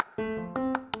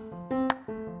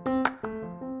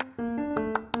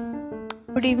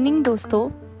Good evening दोस्तों।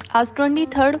 आज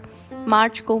 23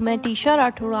 मार्च को मैं टीशा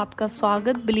राठौड़ आपका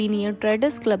स्वागत बिलीनियर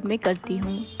ट्रेडर्स क्लब में करती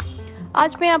हूँ।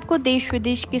 आज मैं आपको देश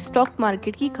विदेश की स्टॉक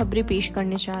मार्केट की खबरें पेश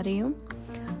करने जा रही हूँ।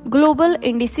 ग्लोबल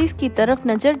इंडिसेस की तरफ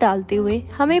नज़र डालते हुए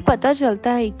हमें पता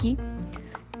चलता है कि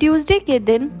ट्यूसडे के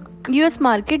दिन यूएस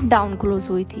मार्केट डाउन क्लोज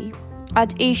हुई थी।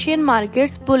 आज एशियन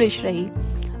मार्केट्स बुलिश रही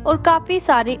और काफ़ी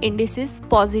सारे इंडिसेस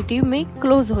पॉजिटिव में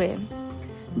क्लोज हुए।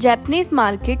 जापानीज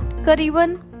मार्केट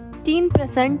करीबन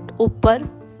 3% ऊपर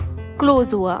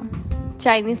क्लोज हुआ।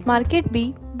 चाइनीज मार्केट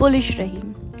भी बुलिश रही।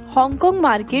 हांगकांग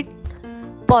मार्केट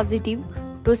पॉजिटिव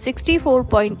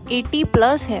 264.80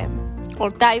 प्लस है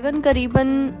और ताइवान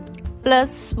करीबन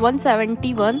प्लस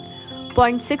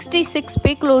 171.66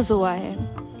 पे क्लोज हुआ है।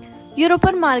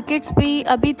 यूरोपियन मार्केट्स भी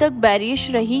अभी तक बेरिश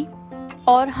रही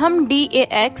और हम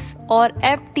DAX और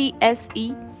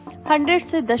FTSE 100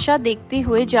 से दशा देखते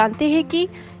हुए जानते हैं कि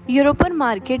यूरोपियन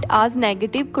मार्केट आज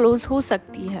नेगेटिव क्लोज हो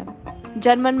सकती है।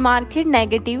 जर्मन मार्केट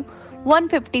नेगेटिव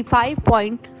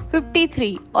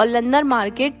 155.53 और लंदन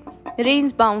मार्केट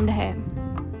रेंज बाउंड है।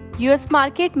 यूएस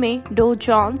मार्केट में डो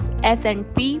जोन्स,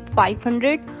 S&P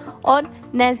 500 और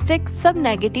नैस्डैक सब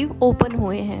नेगेटिव ओपन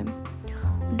हुए हैं।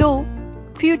 डो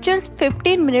फ्यूचर्स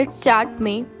 15 मिनट्स चार्ट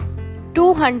में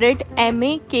 200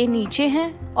 MA के नीचे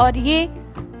हैं और ये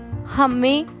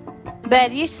हमें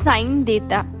बेरिश साइन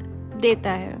देता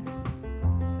है।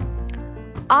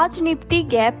 आज निफ्टी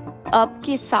गैप अप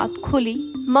के साथ खुली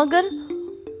मगर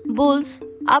बुल्स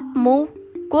अप मूव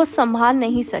को संभाल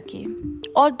नहीं सके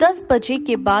और 10 बजे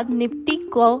के बाद निफ्टी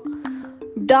को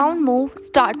डाउन मूव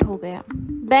स्टार्ट हो गया।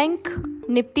 बैंक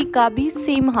निफ्टी का भी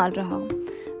सेम हाल रहा।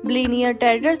 बिलीनियर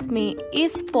ट्रेडर्स में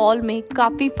इस फॉल में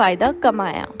काफ़ी फायदा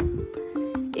कमाया।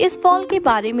 इस फॉल के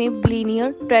बारे में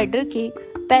बिलीनियर ट्रेडर के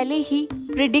पहले ही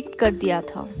प्रिडिक्ट कर दिया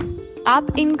था। आप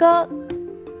इनका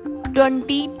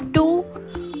 22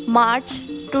 मार्च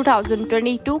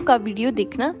 2022 का वीडियो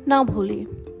देखना ना भूलें।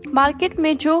 मार्केट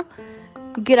में जो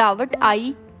गिरावट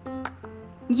आई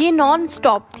ये नॉन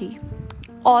स्टॉप थी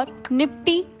और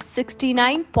निफ्टी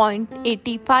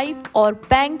 69.85 और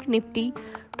bank Nifty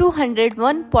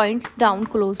 201 points down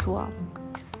close हुआ।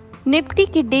 निफ्टी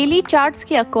के डेली चार्ट्स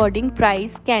के अकॉर्डिंग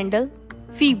प्राइस कैंडल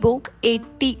फीबो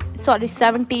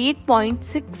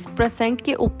 78.6%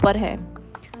 के ऊपर है।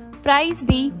 प्राइस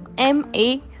भी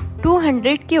MA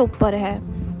 200 के ऊपर है।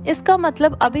 इसका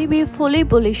मतलब अभी भी फुली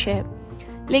बुलिश है,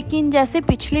 लेकिन जैसे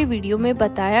पिछले वीडियो में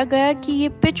बताया गया कि ये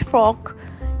पिच फॉर्क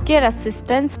के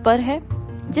रेसिस्टेंस पर है,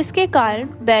 जिसके कारण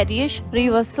बेरिश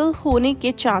रिवर्सल होने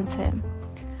के चांस है।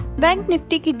 बैंक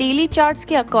निफ्टी की डेली चार्ट्स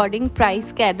के अकॉर्डिंग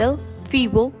प्राइस कैंडल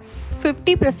फीबो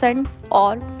 50%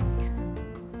 और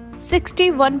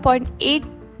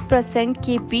 61.8%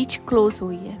 के बीच क्लोज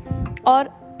हुई है और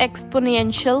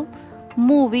exponential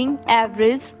moving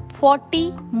average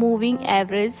 40 moving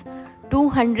average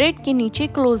 200 के नीचे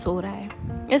क्लोज हो रहा है।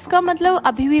 इसका मतलब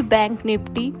अभी भी बैंक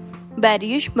निफ्टी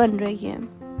बेरिश बन रही है,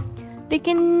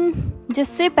 लेकिन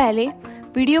जिससे पहले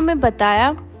वीडियो में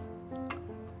बताया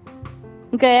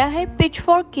गया है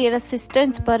पिचफॉर्क के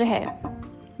रेसिस्टेंस पर है,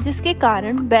 जिसके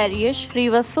कारण बेरिश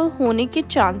रिवर्सल होने के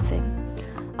चांस है।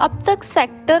 अब तक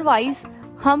सेक्टर वाइज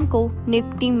हमको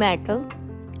निफ्टी मेटल,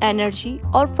 एनर्जी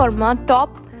और फार्मा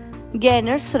टॉप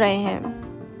गेनर्स रहे हैं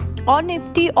और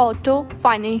Nifty auto,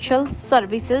 financial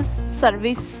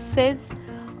services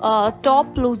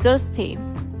top losers थे।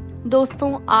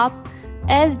 दोस्तों, आप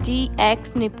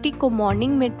SGX निफ्टी को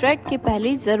मॉर्निंग में ट्रेड के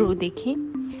पहले ज़रूर देखें।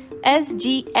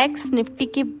 SGX निफ्टी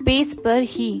के बेस पर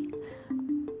ही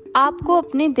आपको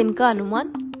अपने दिन का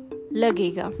अनुमान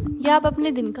लगेगा या आप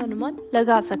अपने दिन का अनुमान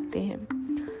लगा सकते हैं।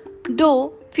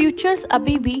 डो फ्यूचर्स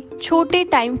अभी भी छोटे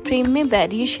टाइम फ्रेम में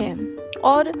बेरिश है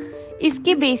और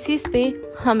इसके बेसिस पे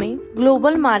हमें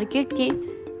ग्लोबल मार्केट के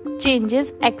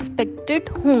चेंजेस एक्सपेक्टेड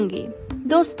होंगे।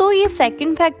 दोस्तों, ये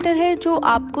सेकंड फैक्टर है जो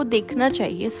आपको देखना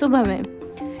चाहिए सुबह में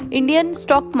इंडियन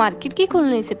स्टॉक मार्केट के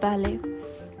खुलने से पहले।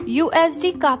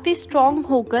 USD काफ़ी स्ट्रॉन्ग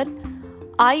होकर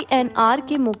INR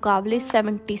के मुकाबले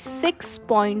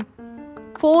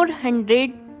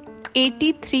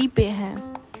 76.483 पे है।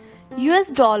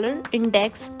 US डॉलर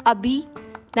इंडेक्स अभी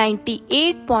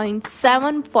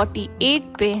 98.748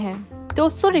 पे है।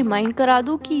 दोस्तों, रिमाइंड करा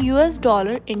दूं कि US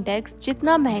डॉलर इंडेक्स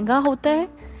जितना महंगा होता है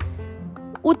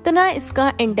उतना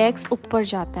इसका इंडेक्स ऊपर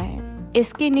जाता है।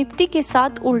 इसके निफ्टी के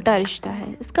साथ उल्टा रिश्ता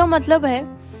है। इसका मतलब है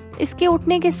इसके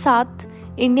उठने के साथ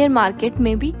इंडियन मार्केट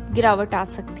में भी गिरावट आ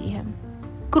सकती है।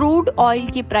 क्रूड ऑयल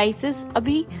की प्राइसेस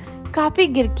अभी काफ़ी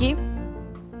गिर के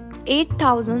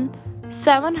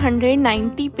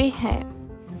 8,790 पे है,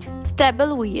 स्टेबल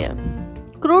हुई है।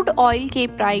 क्रूड ऑयल के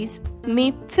प्राइस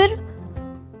में फिर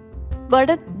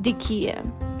बढ़त दिखी है।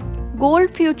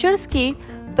 गोल्ड फ्यूचर्स के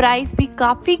प्राइस भी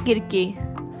काफ़ी गिर के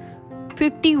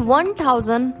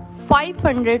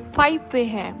 51,505 पे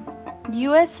है।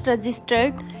 यूएस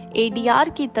रजिस्टर्ड एडीआर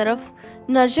की तरफ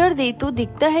नज़र दे तो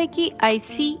दिखता है कि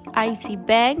ICIC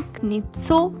bank,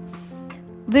 निप्सो,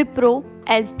 Wipro,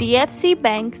 HDFC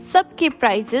bank सबके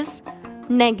प्राइसेस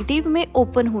नेगेटिव में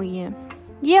ओपन हुई हैं।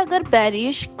 ये अगर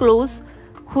बेरिश क्लोज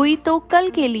हुई तो कल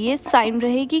के लिए साइन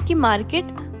रहेगी कि मार्केट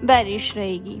बेरिश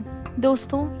रहेगी।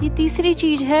 दोस्तों, ये तीसरी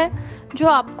चीज़ है जो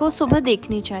आपको सुबह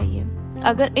देखनी चाहिए।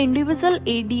 अगर इंडिविजुअल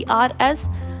एडीआरएस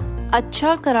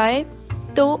अच्छा कराए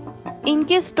तो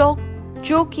इनके स्टॉक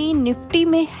जो कि निफ्टी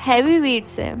में हैवी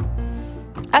वेट्स है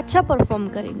अच्छा परफॉर्म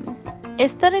करेंगे।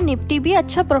 इस तरह निफ्टी भी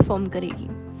अच्छा परफॉर्म करेगी।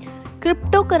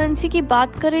 क्रिप्टो करेंसी की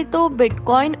बात करें तो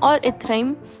बिटकॉइन और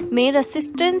इथेरियम में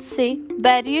रेसिस्टेंस से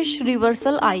बेरिश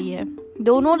रिवर्सल आई है।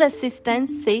 दोनों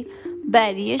रेसिस्टेंस से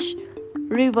बेरिश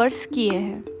रिवर्स किए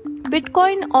हैं।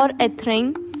 बिटकॉइन और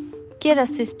इथेरियम के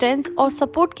रेसिस्टेंस और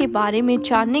सपोर्ट के बारे में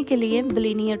जानने के लिए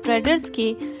बिलियनियर ट्रेडर्स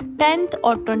के 10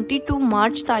 और 22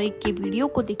 मार्च तारीख की वीडियो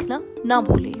को देखना ना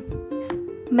भूलें।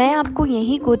 मैं आपको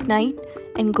यही good night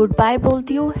and good bye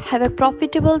बोलती हूँ। Have a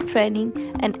profitable trading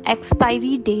and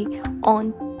expiry day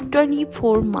on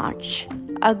 24 मार्च।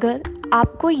 अगर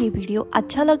आपको ये वीडियो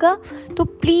अच्छा लगा तो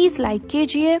प्लीज़ लाइक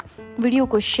कीजिए, वीडियो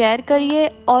को शेयर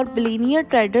करिए और बिलियनियर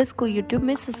ट्रेडर्स को यूट्यूब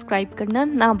में सब्सक्राइब करना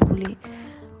ना भूलें।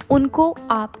 उनको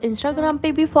आप इंस्टाग्राम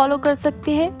पे भी फॉलो कर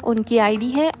सकते हैं। उनकी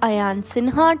आईडी है Ayan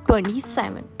Sinha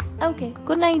 27। Okay,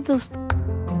 good night दोस्तों।